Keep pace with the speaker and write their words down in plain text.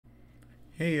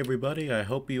Hey everybody, I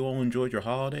hope you all enjoyed your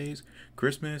holidays.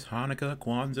 Christmas, Hanukkah,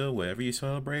 Kwanzaa, whatever you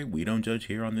celebrate, we don't judge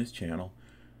here on this channel.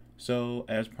 So,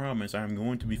 as promised, I'm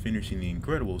going to be finishing The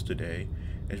Incredibles today,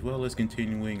 as well as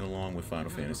continuing along with Final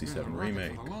Fantasy VII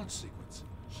Remake.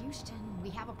 Houston,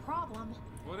 we have a problem.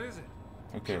 What is it?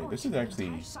 Okay, this is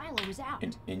actually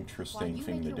an interesting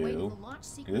thing to do.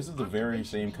 This is the very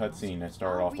same cutscene that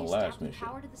started off the last mission.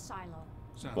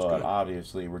 But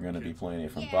obviously, we're going to be playing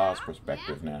it from Bob's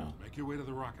perspective now. Make your way to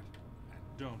the rocket.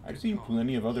 Don't I've seen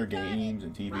plenty of other games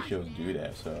and TV shows do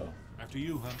that, so after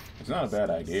you, huh? it's not a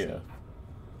bad idea.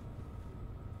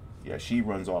 Yeah, she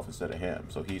runs off instead of him,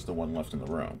 so he's the one left in the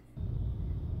room.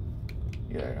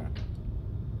 Yeah.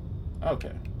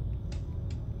 Okay.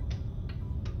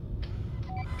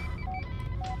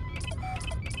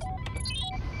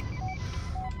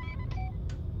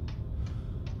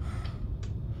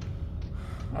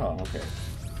 Oh, okay.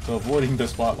 So avoiding the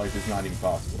spotlight is not even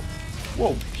possible.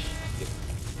 Whoa! Shit.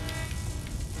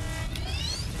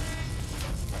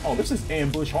 Oh, this is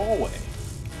ambush hallway.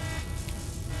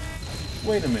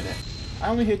 Wait a minute. I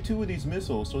only hit 2 of these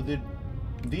missiles, so did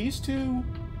these 2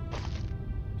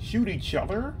 shoot each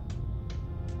other?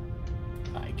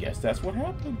 I guess that's what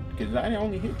happened, because I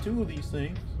only hit 2 of these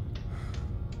things.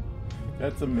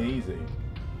 That's amazing.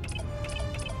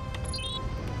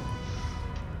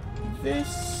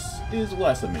 This is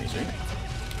less amazing.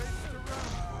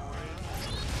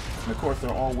 And of course,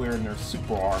 they're all wearing their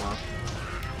super armor.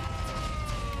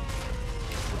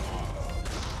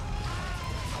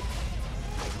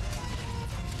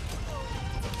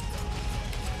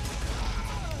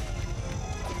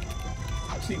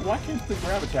 See, why can't the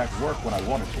grab attack work when I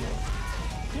want it to?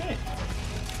 Yeah.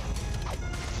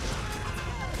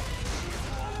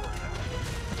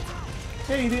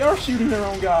 Hey, they are shooting their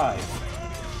own guys.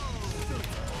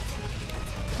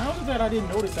 How is it that I didn't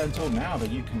notice that until now that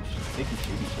they can shoot each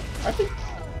other? I think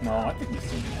we've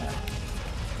seen that.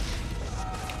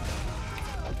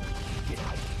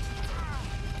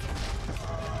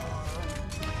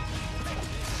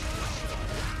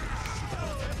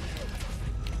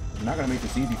 They're not gonna make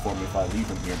this easy for me if I leave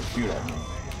them here to shoot at me.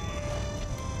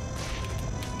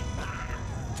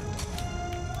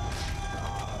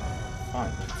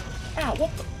 Fine. Ow,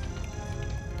 what the?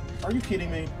 Are you kidding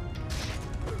me?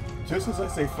 Just as I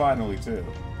say finally, too.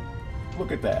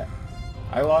 Look at that.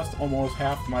 I lost almost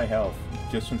half my health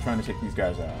just from trying to take these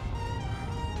guys out.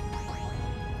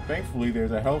 Thankfully,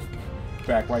 there's a health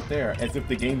pack right there, as if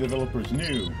the game developers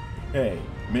knew, hey,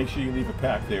 make sure you leave a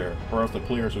pack there, or else the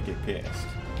players will get pissed.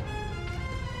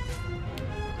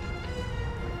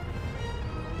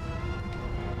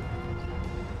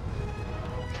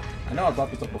 I know I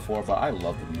brought this up before, but I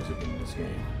love the music in this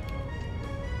game.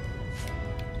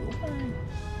 Do I?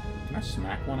 Can I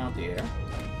smack one out the air?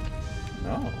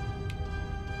 No.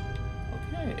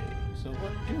 Okay, so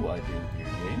what do I do here,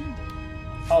 game?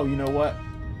 Oh, you know what?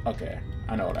 Okay,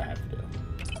 I know what I have to do.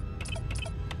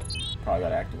 Probably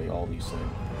gotta activate all these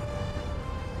things.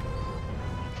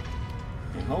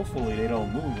 And hopefully they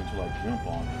don't move until I jump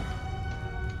on them.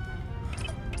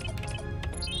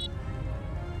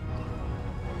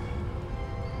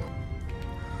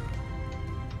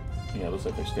 Yeah, looks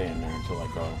like they're staying there until I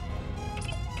go.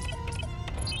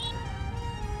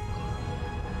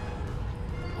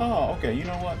 Oh, okay, you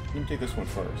know what? Let me take this one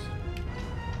first.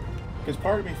 Because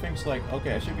part of me thinks like,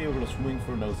 okay, I should be able to swing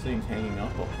for those things hanging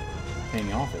off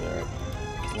of there.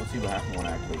 Let's see what happens when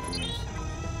I activate these.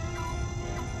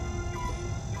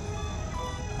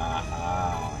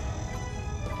 Aha.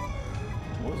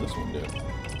 What does this one do?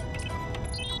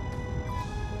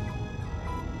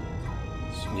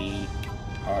 Sweet.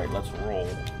 Alright, let's roll.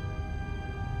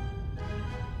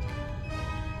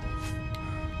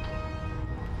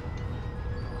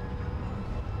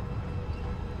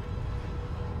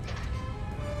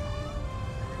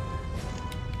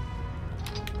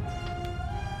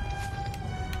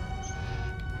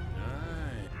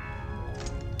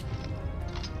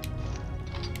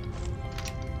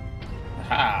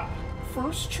 Aha!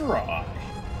 First try.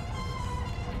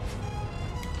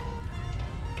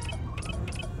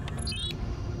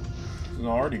 This is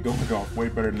already going off way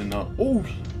better than the. Oh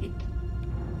shit!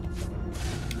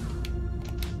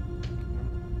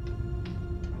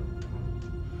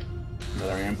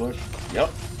 Another ambush. Yep.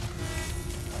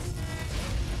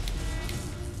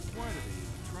 Why do they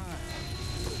even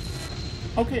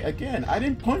try? Okay, again, I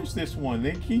didn't punch this one.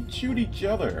 They keep shoot each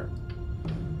other.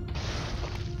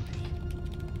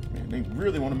 They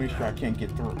really want to make sure I can't get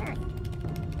through.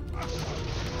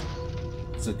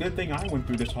 It's a good thing I went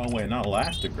through this hallway and not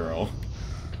Elastigirl.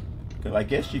 Because I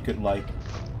guess she could, like...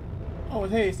 Oh,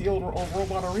 hey, it's the old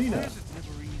robot arena. It's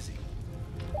never easy.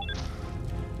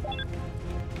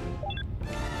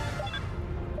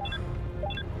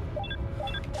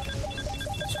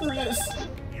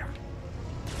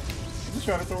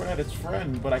 trying to throw it at his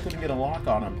friend, but I couldn't get a lock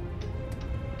on him.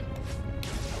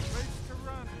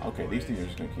 Okay, these things are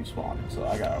just gonna keep spawning, so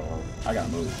I gotta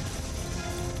move.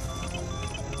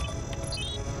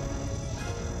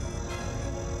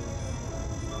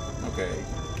 Okay.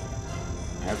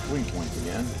 I have swing points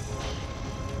again.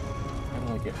 How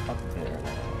do I get up there?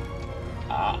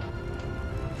 Ah.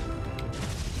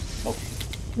 Okay.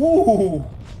 Woo!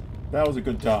 That was a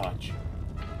good dodge.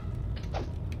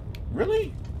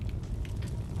 Really?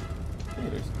 Hey,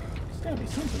 there's gotta be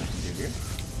something I can do here.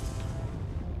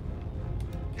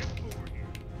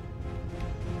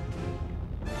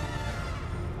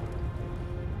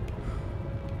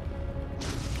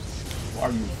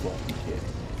 Are you fucking kidding me?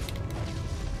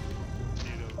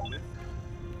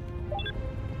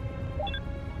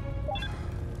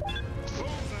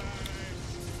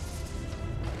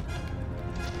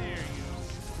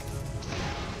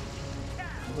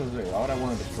 Why would I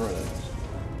want to destroy those?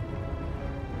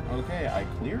 Okay, I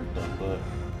cleared them, but...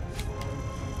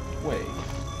 Wait.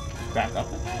 Back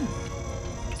up again?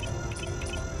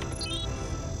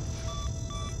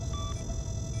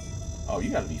 Oh, you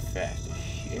gotta be fast as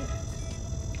shit.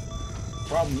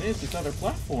 Problem is, this other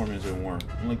platform isn't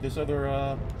working. Like, this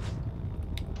other,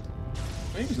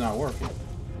 thing's not working.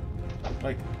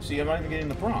 Like, see, I'm not even getting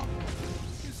the prompt.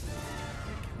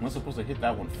 I'm not supposed to hit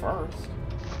that one first.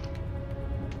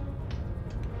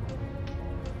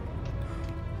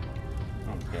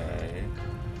 Okay.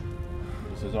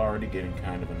 This is already getting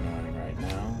kind of annoying right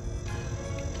now.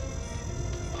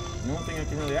 The only thing I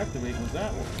can really activate was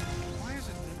that one. Why is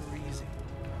it never easy?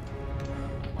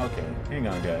 Okay, hang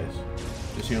on, guys.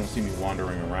 Just so you don't see me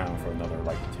wandering around for another,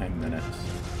 like, 10 minutes.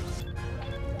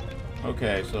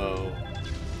 Okay, so...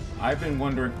 I've been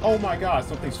wondering... Oh my god,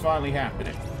 something's finally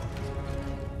happening.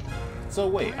 So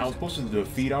wait, I was supposed to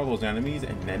defeat all those enemies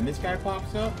and then this guy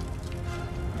pops up?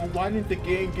 Well, why didn't the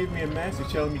game give me a message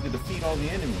telling me to defeat all the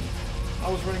enemies? I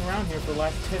was running around here for the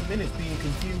last 10 minutes being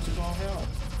confused as all hell.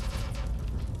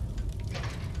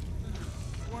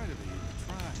 Why do they even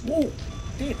try? Whoa!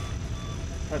 Damn!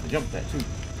 Tried to jump that too.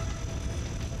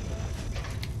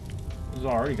 This is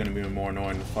already going to be more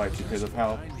annoying to fight because of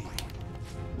how...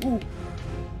 Ooh!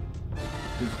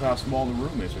 Because of how small the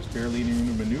room is. There's barely any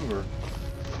room to maneuver.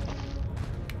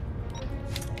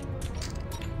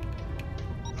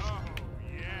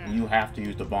 You have to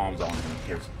use the bombs on him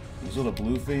because these little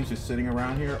blue things just sitting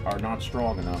around here are not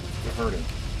strong enough to hurt him.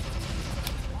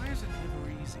 Why is it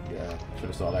never easy? Yeah, should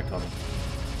have saw that coming.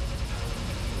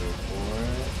 Wait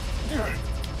for it.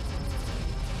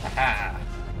 Haha!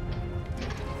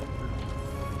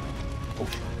 Oh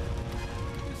shit.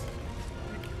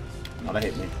 No, that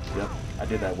hit me. Yep, I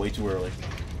did that way too early.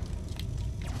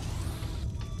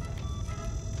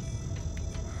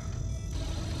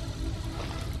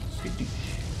 Skitty.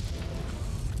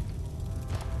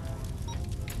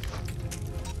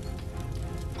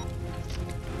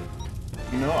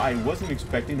 You know, I wasn't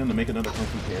expecting them to make another Kung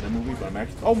Fu Panda movie, but I'm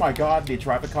actually... Oh my god, they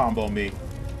tried to combo me.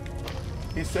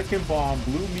 His second bomb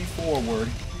blew me forward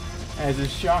as his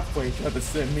shockwave tried to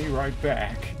send me right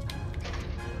back.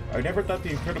 I never thought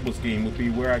the Incredibles game would be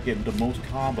where I get the most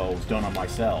combos done on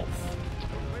myself.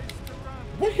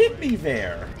 What hit me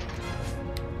there?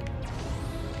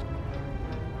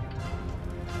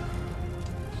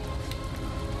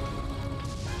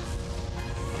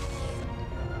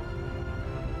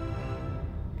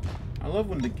 I love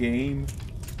when the game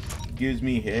gives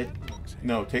me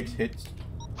takes hits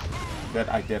that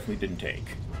I definitely didn't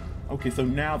take. Okay, so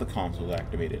now the console's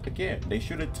activated. Again, they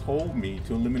should have told me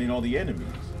to eliminate all the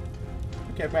enemies.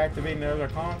 I kept activating the other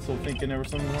console thinking there was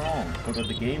something wrong, or that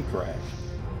the game crashed.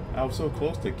 I was so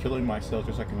close to killing myself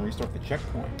just so I can restart the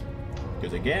checkpoint.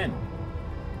 Because again,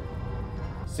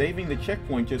 saving the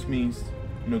checkpoint just means,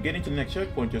 getting to the next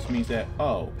checkpoint just means that,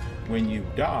 oh, when you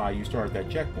die, you start at that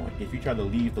checkpoint. If you try to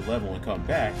leave the level and come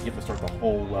back, you have to start the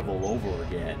whole level over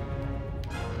again.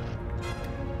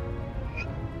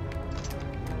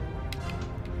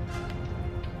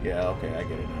 Yeah, okay, I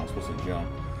get it now. I'm supposed to jump.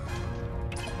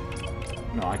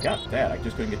 No, I got that. I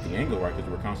just couldn't get the angle right because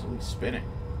we were constantly spinning.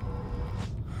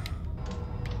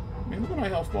 I mean, look at my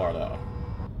health bar, though.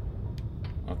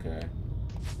 Okay.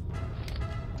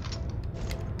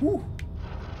 Whew.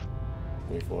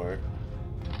 Wait for it.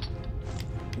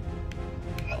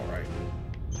 Alright.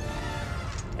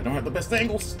 I don't have the best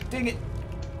angles. Dang it.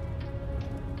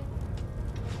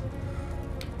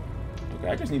 Okay,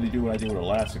 I just need to do what I did with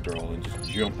Elastigirl and just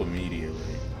jump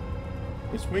immediately.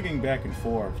 The swinging back and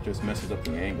forth just messes up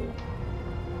the angle.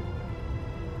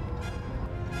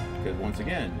 Because once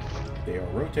again, they are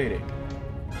rotating.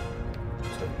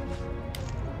 So.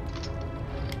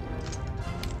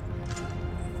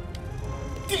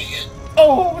 Dang it!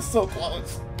 Oh, it's so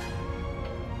close.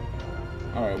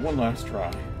 Alright, one last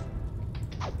try.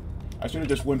 I should have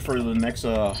just went for the next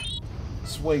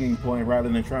swinging point rather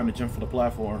than trying to jump for the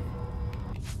platform.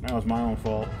 That was my own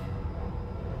fault.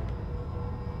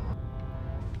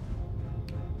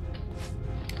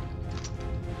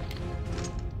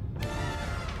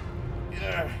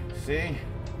 Yeah, see?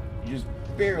 You just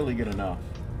barely get enough.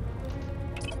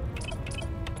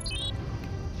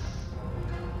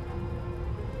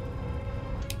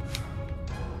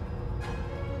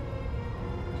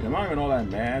 See, I'm not even all that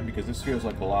mad because this feels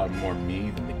like a lot more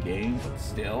me than the game, but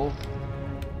still.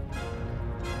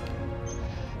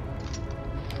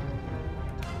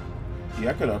 Yeah,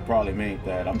 I could have probably made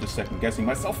that. I'm just second guessing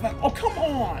myself now. Oh, come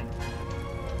on!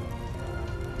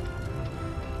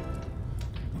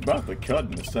 I'm about to cut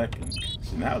in a second.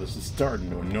 So now this is starting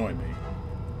to annoy me.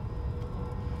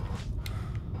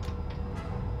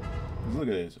 Look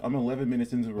at this. I'm 11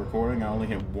 minutes into the recording. I only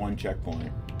hit one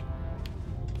checkpoint.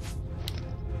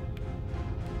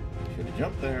 Should have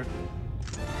jumped there.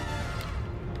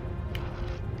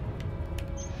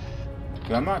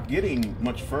 But I'm not getting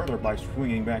much further by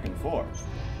swinging back and forth.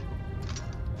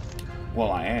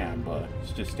 Well, I am, but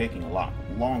it's just taking a lot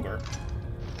longer.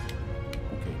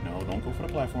 Okay, no, don't go for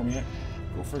the platform yet.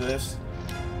 Go for this.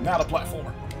 Now the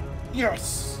platform.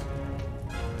 Yes!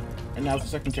 And now the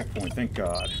second checkpoint, thank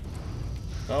God.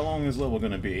 How long is this level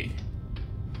gonna be?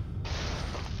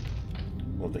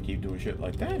 Well, if they keep doing shit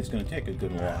like that, it's gonna take a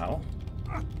good while.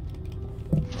 Alright,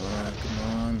 come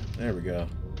on. There we go.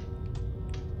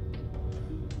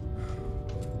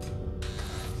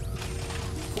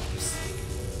 Oops.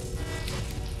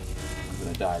 I'm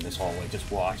gonna die in this hallway,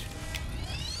 just watch.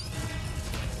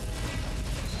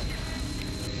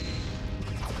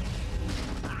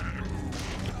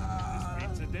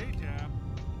 It's a day job.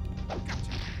 Gotcha.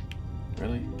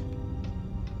 Really?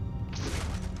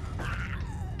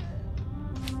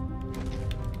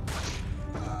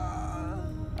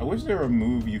 I wish there were a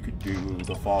move you could do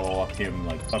to follow up him,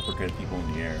 like, uppercut people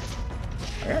in the air.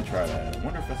 I gotta try that. I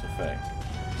wonder if that's a fact.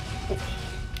 Oops.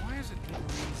 Why is it never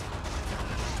easy?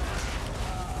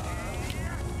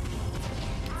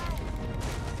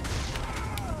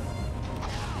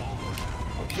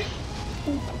 Oh, shit.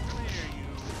 Clear you.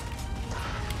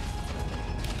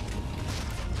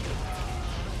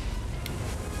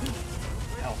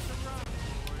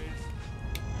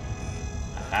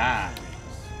 Ah.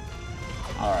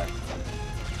 Alright.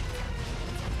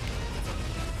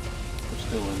 We're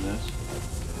still in this.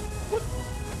 What?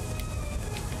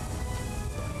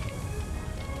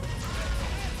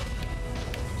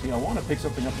 See, I want to pick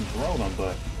something up and throw them,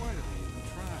 but... Why do they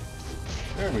even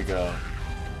try? There we go.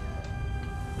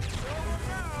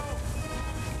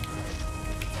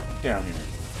 Down here.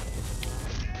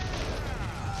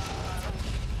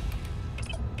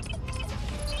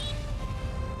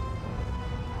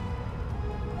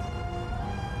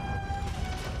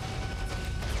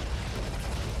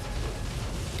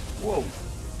 Whoa.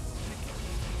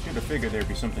 Should have figured there'd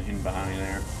be something hidden behind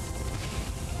there.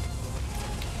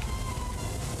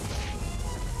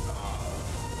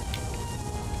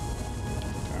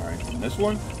 Alright, and this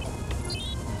one?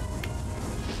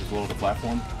 This is below the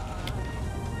platform.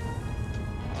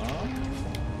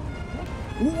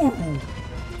 Ooh!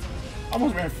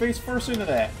 Almost ran face first into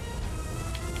that.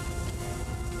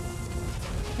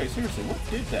 Okay, seriously, what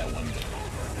did that one do?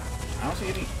 I don't see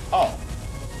any... Oh.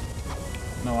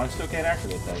 No, I still can't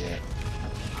activate that yet.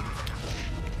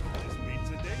 This means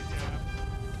a day job.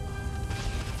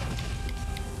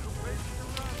 No place to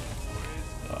run,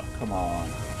 boys. Come on.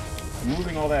 I'm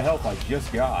losing all that health I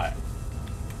just got.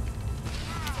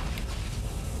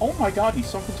 Oh my god, he's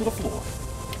sunk into the floor.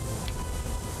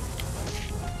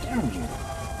 Damn you.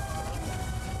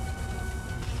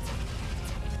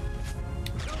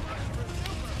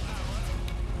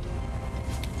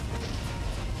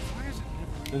 Why is it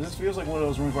never easy? This feels like one of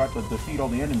those rooms where I have to defeat all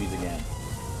the enemies again.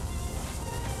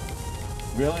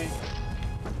 Really?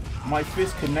 My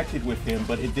fist connected with him,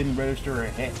 but it didn't register a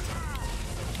hit.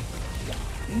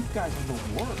 These guys are the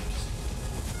worst.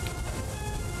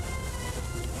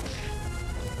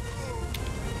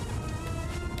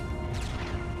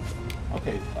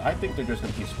 Okay, I think they're just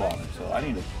going to keep spawning, so I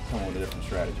need to come up with a different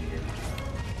strategy here.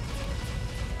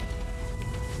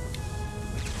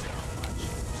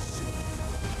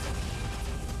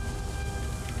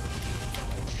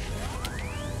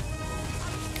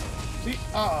 See?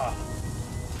 Ah!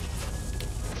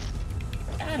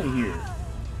 Out of here!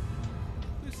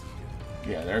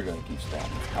 Yeah, they're going to keep spawning.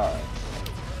 Alright.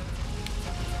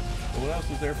 What else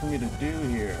is there for me to do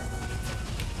here?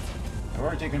 I've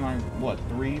already taken like, what,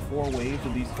 3-4 waves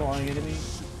of these flying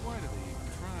enemies?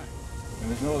 And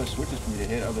there's no other switches for me to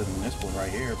hit other than this one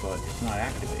right here, but it's not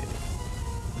activated.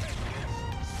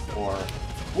 Or,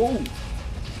 whoa!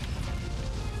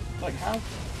 Like, how?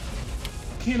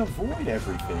 I can't avoid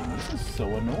everything. This is so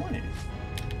annoying.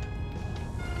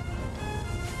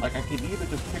 Like, I could either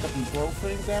just pick up and throw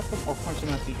things at them or punch them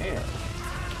at the air.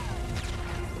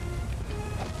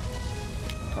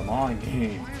 Come on,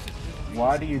 game.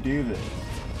 Why do you do this?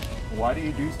 Why do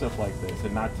you do stuff like this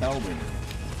and not tell me?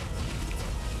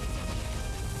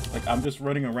 Like, I'm just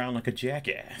running around like a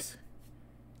jackass.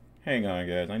 Hang on,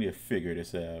 guys. I need to figure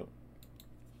this out.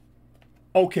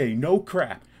 Okay, no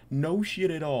crap. No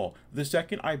shit at all. The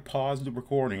second I pause the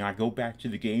recording, I go back to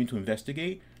the game to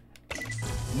investigate.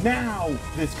 Now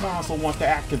this console wants to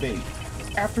activate.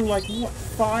 After like, what,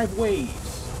 5 waves?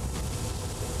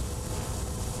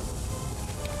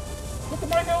 Look at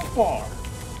my health bar.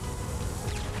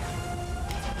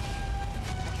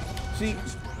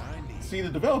 See, the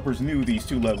developers knew these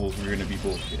 2 levels were going to be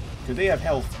bullshit. Because they have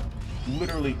health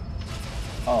literally...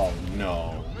 Oh,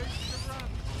 no.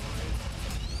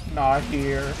 Not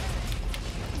here.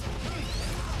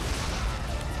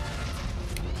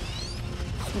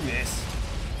 Screw this.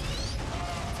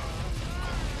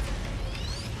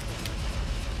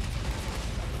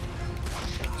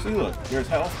 See, look. There's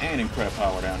health and incredible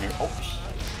power down here. Oh, shit.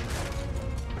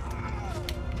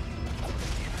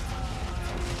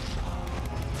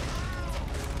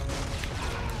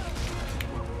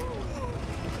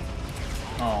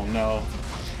 Oh no,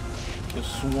 the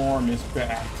swarm is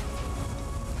back.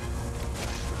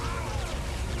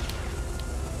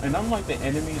 And unlike the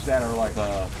enemies that are like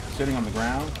sitting on the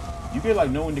ground, you get like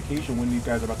no indication when these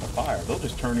guys are about to fire. They'll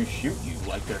just turn and shoot you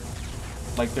like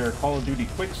they're Call of Duty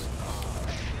quick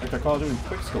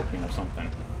scoping or something.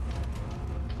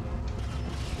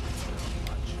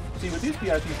 See, with these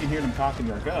guys you can hear them cocking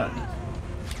their guns.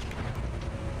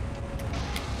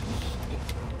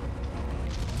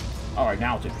 Alright,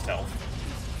 now it's itself.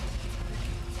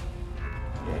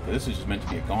 Yeah, because this is just meant to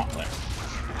be a gauntlet.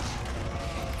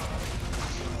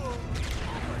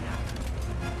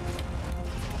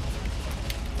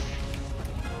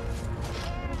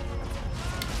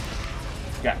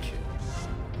 Gotcha.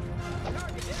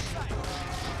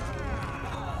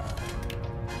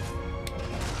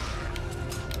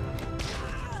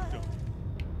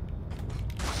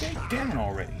 Stay down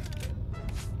already.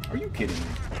 Are you kidding me?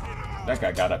 That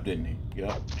guy got up, didn't he?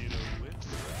 Yup.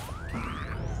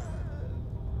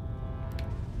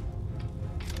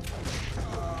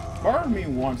 Part of me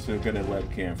wants to get a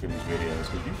webcam for these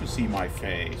videos, because you should see my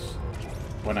face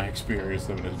when I experience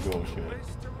some of this bullshit.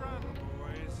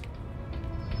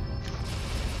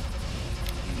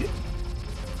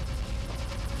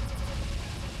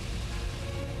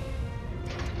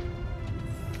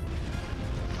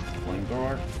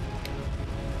 Flamethrower.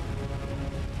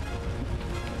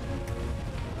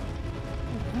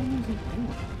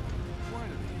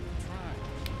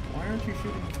 Why aren't you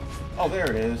shooting? Oh, there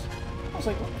it is. I was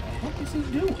like, what the heck is he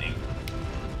doing?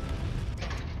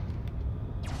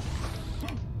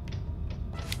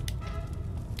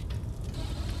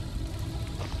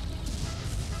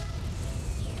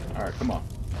 Alright, come on.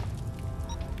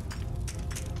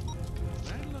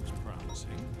 That looks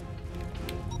promising.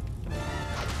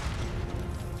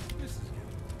 This is getting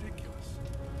ridiculous.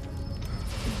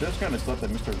 It's this kind of stuff that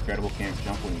Mr. Incredible can't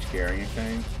jump when he's carrying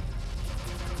things.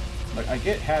 Like, I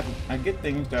get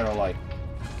things that are like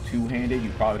two-handed, you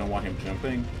probably don't want him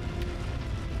jumping.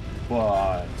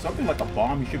 But something like a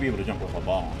bomb, you should be able to jump with a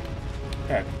bomb.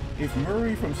 Heck, if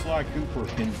Murray from Sly Cooper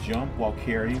can jump while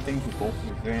carrying things with both of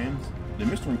his hands, then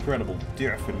Mr. Incredible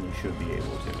definitely should be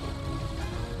able to.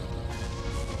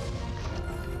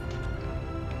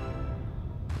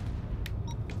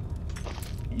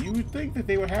 You would think that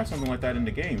they would have something like that in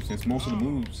the game, since most of the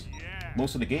moves,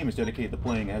 most of the game is dedicated to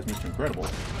playing as Mr. Incredible.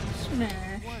 Smash!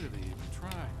 Why do they even try?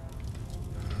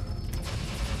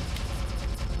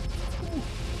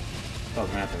 Thought I was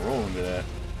gonna have to roll into that.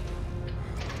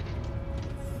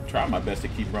 Try my best to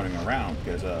keep running around,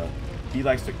 because he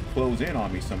likes to close in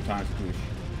on me sometimes to do a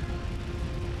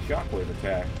shockwave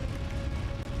attack.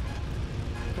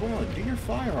 Come on, do your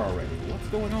fire already. What's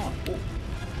going on? Oh.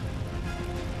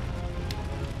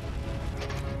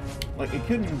 Like, it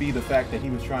couldn't be the fact that he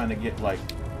was trying to get, like,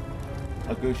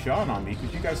 a good shot on me,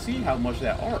 because you guys see how much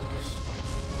that arcs.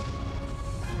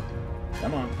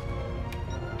 Come on.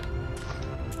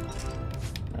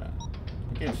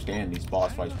 I can't stand these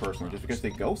boss fights personally, just because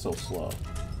they go so slow.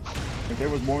 If there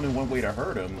was more than one way to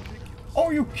hurt him... Oh,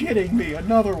 are you kidding me?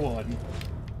 Another one!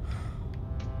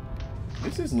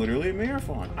 This is literally a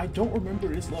marathon. I don't remember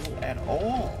this level at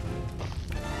all.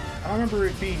 I remember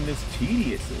it being this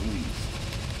tedious, at least.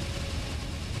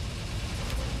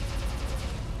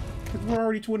 we're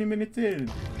already 20 minutes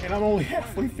in, and I'm only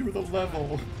halfway through the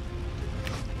level.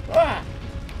 Ah!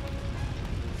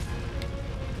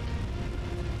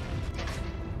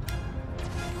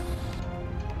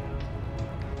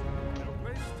 No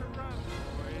place to run,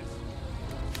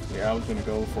 boys. Yeah, I was gonna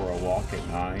go for a walk at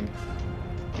 9,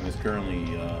 and it's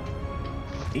currently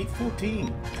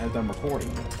 8:14 as I'm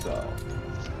recording it. So,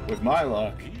 with my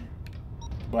luck,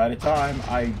 by the time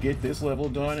I get this level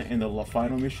done and the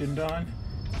final mission done,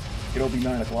 it'll be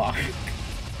 9 o'clock.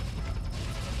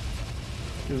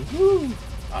 Woo!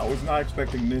 I was not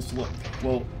expecting this.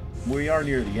 Well, we are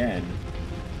near the end,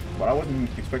 but I wasn't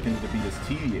expecting it to be this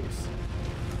tedious.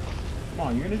 Come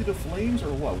on, you're gonna do the flames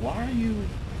or what? Why are you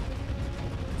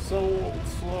so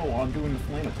slow on doing the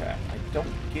flame attack? I don't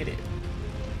get it.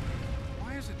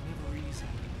 Why is it never easy?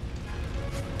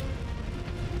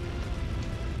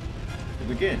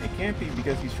 Because again, it can't be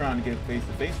because he's trying to get face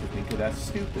to face with me, because that's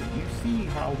stupid. You see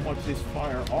how much this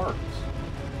fire arcs.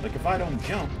 Like, if I don't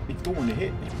jump, it's going to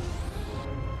hit me.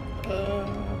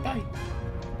 Bye.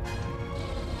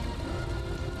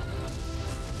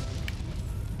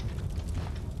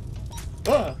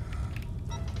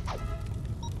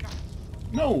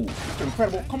 No! It's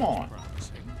incredible. Come on.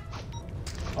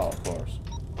 Oh, of course.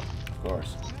 Of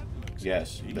course.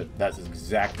 Yes, that's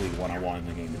exactly what I wanted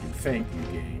the game to do. Thank you,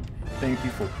 game. Thank you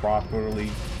for properly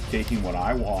taking what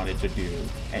I wanted to do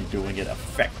and doing it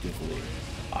effectively.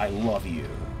 I love you.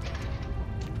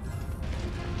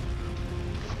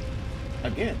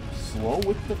 Again, slow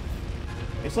with the...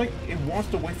 It's like it wants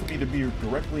to wait for me to be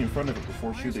directly in front of it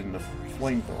before shooting the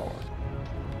flamethrower.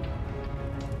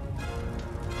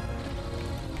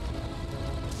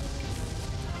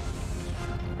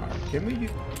 Alright, can we...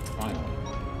 Finally.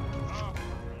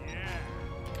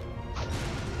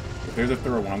 If there's a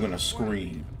third one, I'm gonna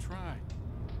scream.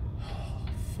 Oh,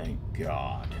 thank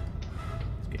God.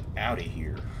 Let's get out of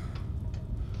here.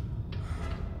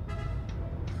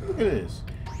 Look at this.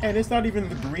 And it's not even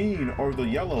the green or the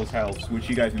yellow's health, which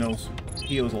you guys know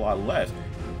heals a lot less.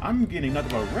 I'm getting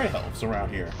nothing but red healths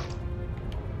around here.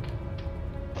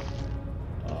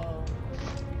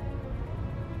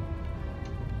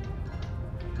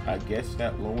 I guess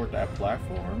that lowered that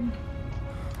platform?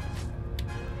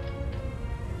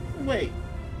 Wait.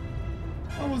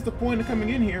 What was the point of coming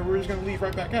in here? We're just gonna leave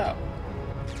right back out.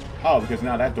 Oh, because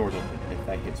now that door's open. If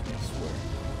that hits me, I swear.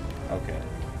 Okay.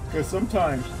 Because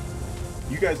sometimes...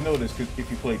 You guys know this if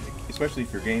you play, especially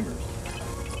if you're gamers.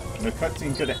 The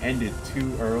cutscene could have ended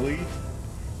too early,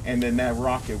 and then that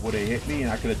rocket would have hit me,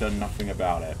 and I could have done nothing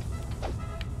about it.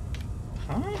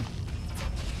 Huh?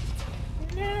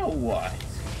 Now what?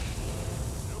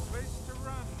 No place to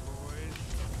run, boys.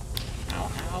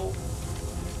 Ow, ow.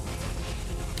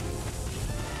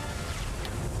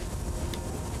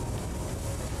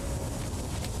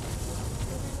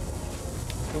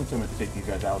 Don't tell me to take these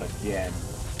guys out again.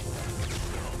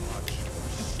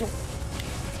 Don't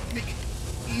make it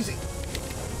easy.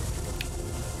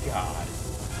 God.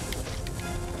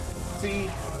 See,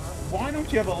 why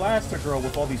don't you have Elastigirl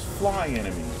with all these fly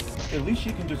enemies? At least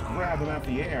you can just grab them out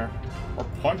the air, or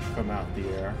punch them out the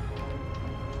air.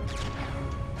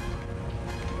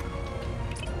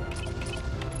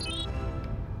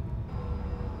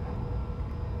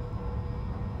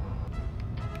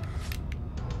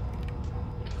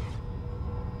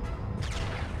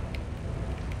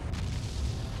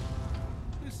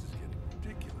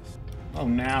 Oh,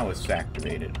 now it's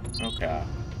activated. Okay.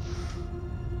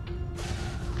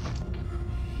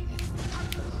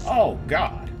 Oh,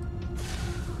 God.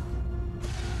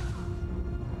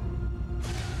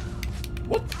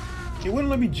 What? It wouldn't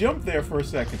let me jump there for a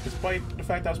second, despite the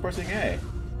fact I was pressing A.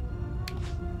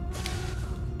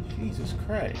 Jesus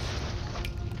Christ.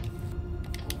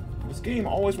 This game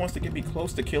always wants to get me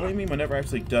close to killing me, but never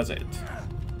actually does it.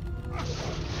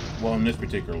 Well, in this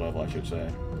particular level, I should say.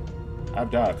 I've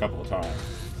died a couple of times.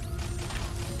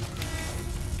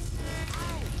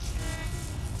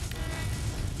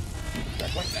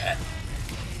 Back like that.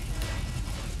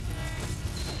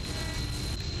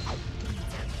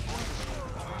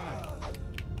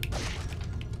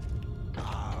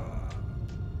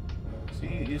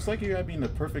 See, it's like you gotta be in the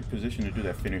perfect position to do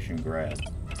that finishing grab.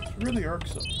 It's really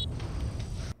irksome.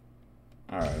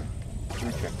 Alright.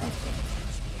 3 checkpoints.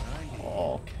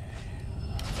 Okay.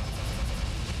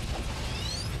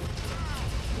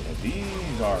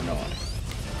 These are nice.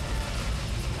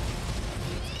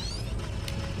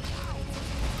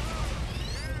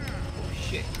 Oh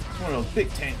shit, it's one of those big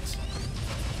tanks.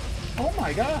 Oh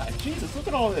my God, Jesus, look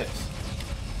at all this.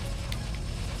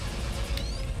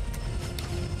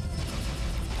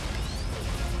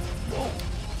 Whoa.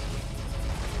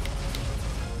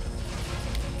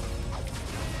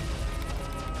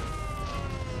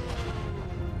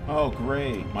 Oh,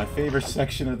 great. My favorite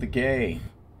section of the game.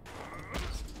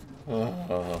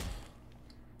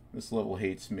 This level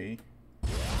hates me.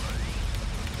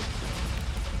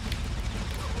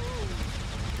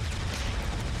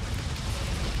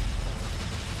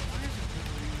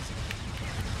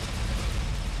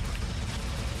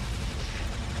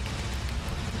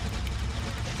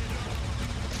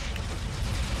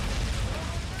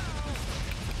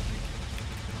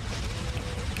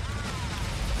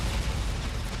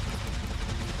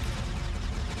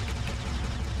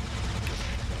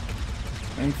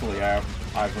 Thankfully,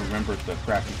 I've remembered the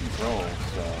crappy controls,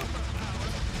 so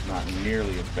it's not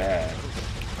nearly as bad.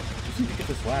 Just need to get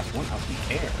this last one out the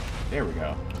air. There we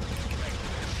go.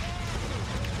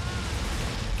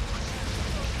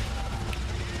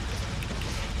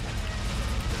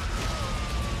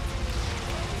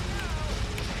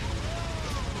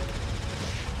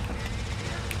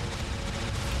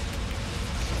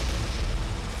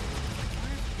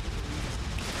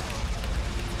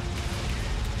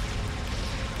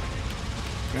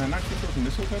 Can I not shoot those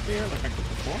missiles up there like I did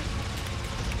before?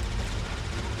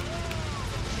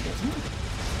 I guess not.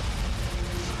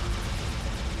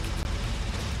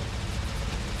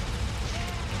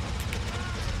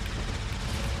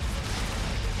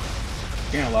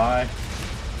 Can't lie.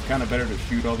 It's kind of better to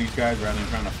shoot all these guys rather than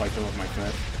trying to fight them with my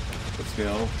fist. But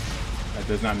still, that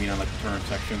does not mean I like the turn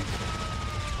sections.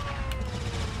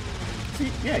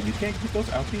 See, yeah, you can't get those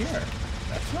out the air.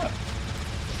 That sucks.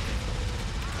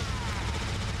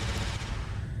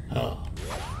 Oh.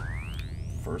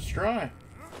 First try.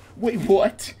 Wait,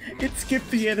 what? It skipped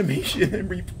the animation and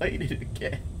replayed it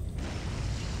again.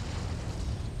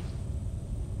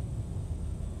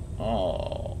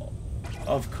 Oh.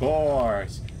 Of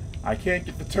course. I can't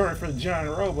get the turret for the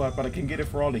giant robot, but I can get it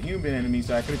for all the human enemies,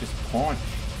 so I could have just punched.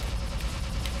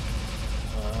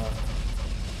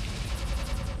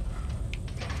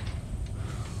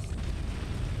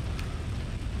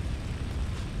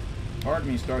 Part of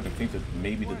me started to think that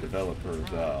maybe the developers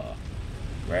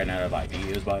ran out of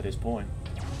ideas by this point.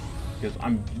 Because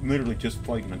I'm literally just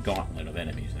fighting a gauntlet of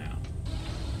enemies now.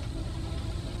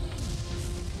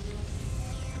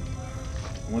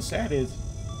 And what's sad is,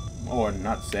 or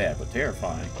not sad, but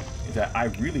terrifying, is that I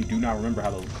really do not remember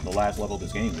how the last level of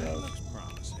this game goes.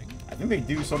 I think they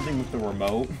do something with the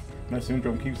remote that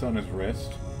Syndrome keeps on his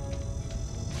wrist.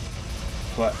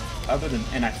 But other than,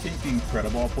 and I think the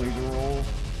Incredible plays a role,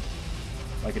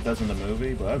 like it does in the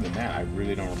movie, but other than that, I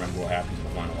really don't remember what happens in the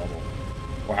final level.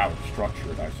 Or how it's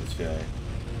structured, I should say.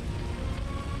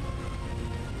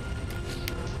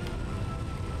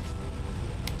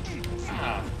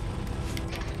 Ah.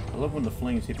 I love when the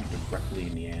flames hit me directly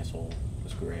in the asshole.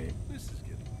 That's great. This is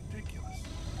getting ridiculous.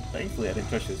 Thankfully, I didn't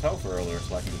touch his health earlier,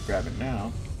 so I can just grab it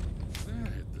now.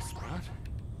 That hit the spot.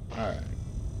 Alright.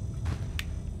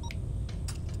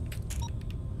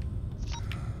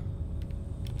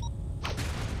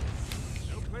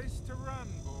 To run,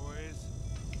 boys.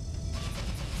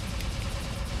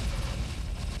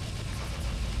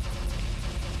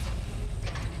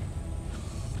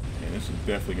 And this is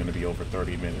definitely going to be over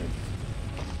 30 minutes.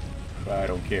 But I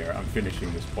don't care. I'm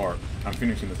finishing this part. I'm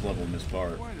finishing this level in this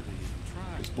part. Why did they even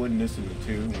try? Splitting this into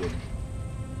two would...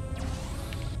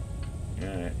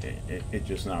 Yeah, it's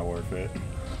just not worth it.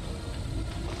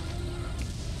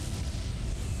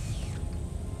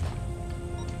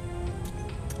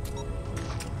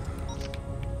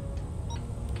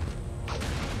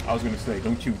 I was gonna say,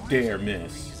 don't you dare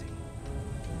miss.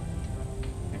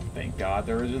 And thank God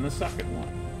there isn't a second one.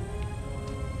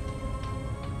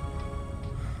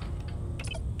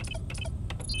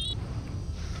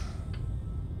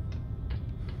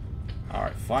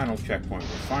 Alright, final checkpoint.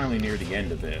 We're finally near the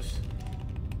end of this.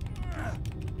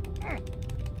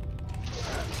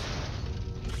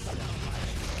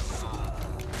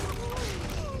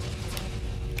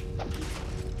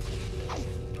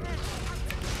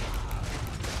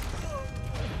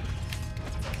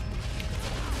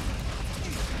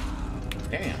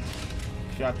 Damn.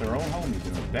 Shot their own homies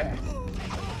in the back.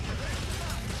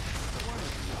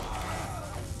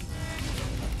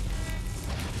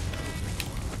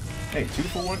 Hey,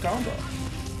 2-for-1 combo.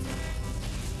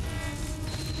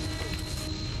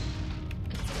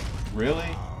 Really?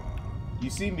 You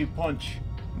see me punch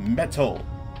metal,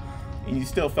 and you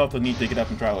still felt the need to get up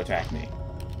and try to attack me.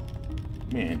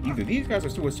 Man, either these guys are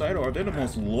suicidal or they're the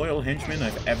most loyal henchmen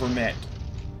I've ever met.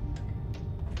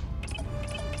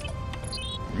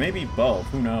 Maybe both,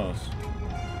 who knows?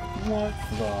 What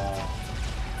the?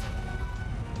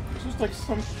 This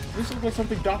is like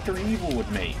something Dr. Evil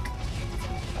would make.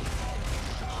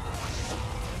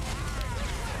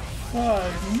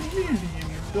 $5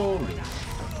 million.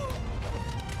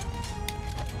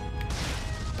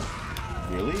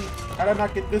 Really? How did I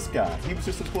not get this guy? He was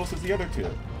just as close as the other two.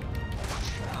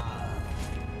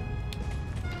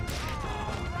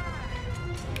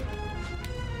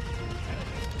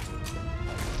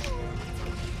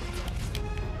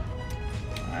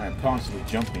 I'm constantly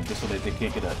jumping just so that they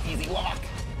can't get an easy lock.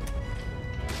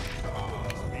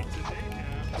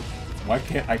 Why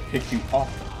can't I pick you up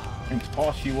and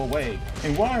toss you away?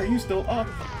 And why are you still up?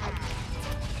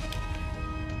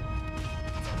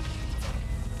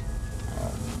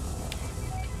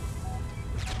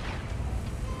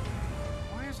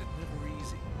 Why is it never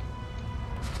easy?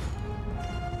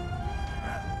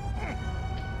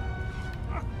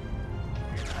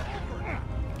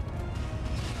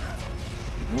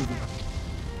 Keep moving.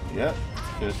 Yep,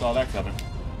 should have saw that coming.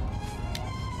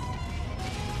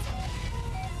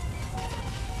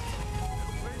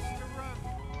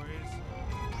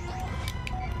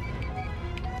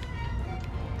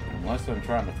 Unless I'm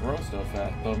trying to throw stuff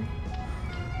at them,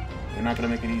 they're not going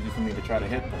to make it easy for me to try to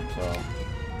hit them, so...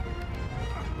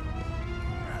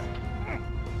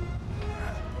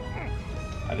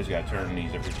 I just gotta turn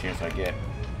these every chance I get.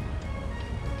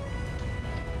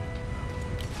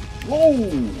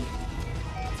 Whoa!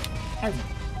 I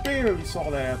barely saw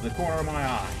that out of the corner of my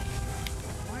eye.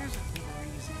 Why is it never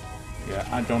easy? Yeah,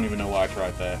 I don't even know why I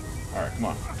tried that. Alright, come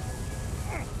on.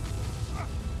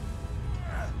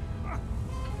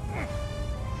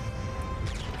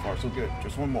 So far, so good.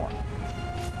 Just one more.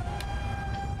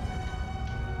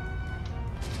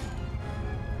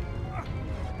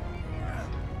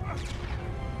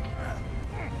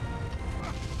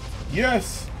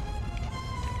 Yes!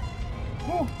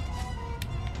 Whew.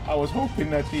 I was hoping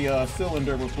that the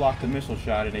cylinder would block the missile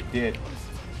shot, and it did.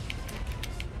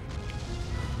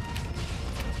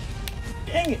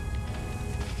 Dang it!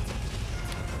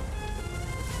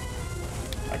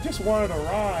 I just wanted a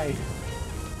ride.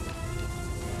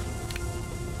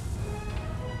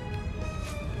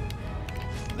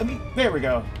 There we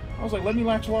go. I was like, let me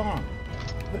latch on.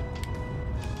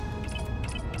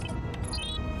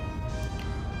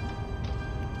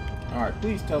 Alright,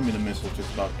 please tell me the missile's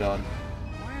just about done.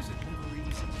 Why is it never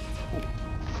easy?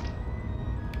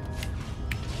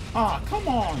 Ah, come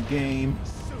on, game.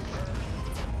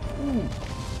 Ooh.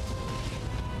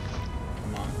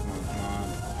 Come on, come on, come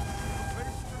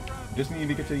on. Just need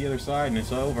to get to the other side and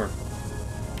it's over.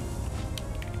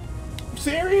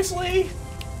 Seriously?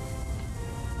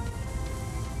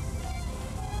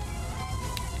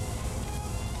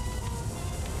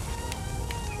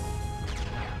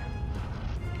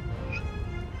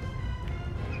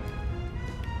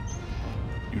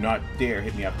 Do not dare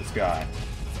hit me up the sky.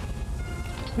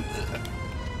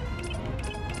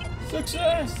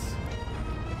 Success!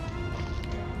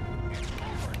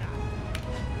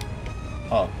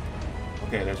 Oh.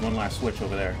 Okay, there's one last switch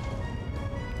over there.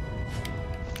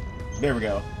 There we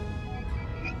go.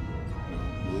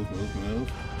 Move, move,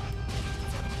 move.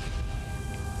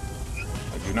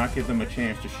 I do not give them a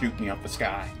chance to shoot me up the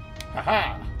sky.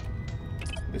 Haha!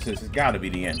 This has got to be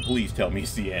the end. Please tell me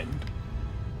it's the end.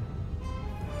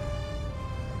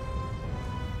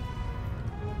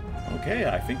 Okay,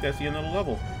 I think that's the end of the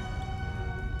level.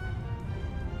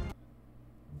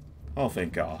 Oh,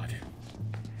 thank God.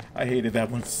 I hated that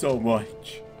one so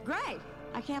much. Great!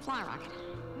 I can't fly a rocket.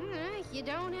 You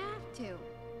don't have to.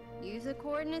 Use the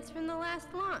coordinates from the last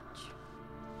launch.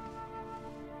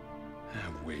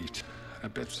 Wait. I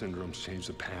bet Syndrome's changed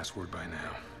the password by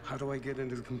now. How do I get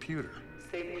into the computer?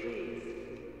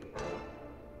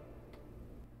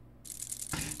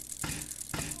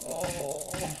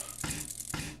 Oh.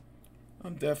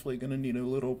 I'm definitely gonna need a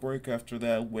little break after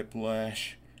that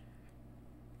whiplash.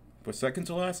 But second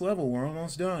to last level, we're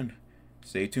almost done.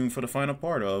 Stay tuned for the final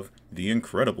part of The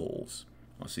Incredibles.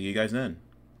 I'll see you guys then.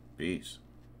 Peace.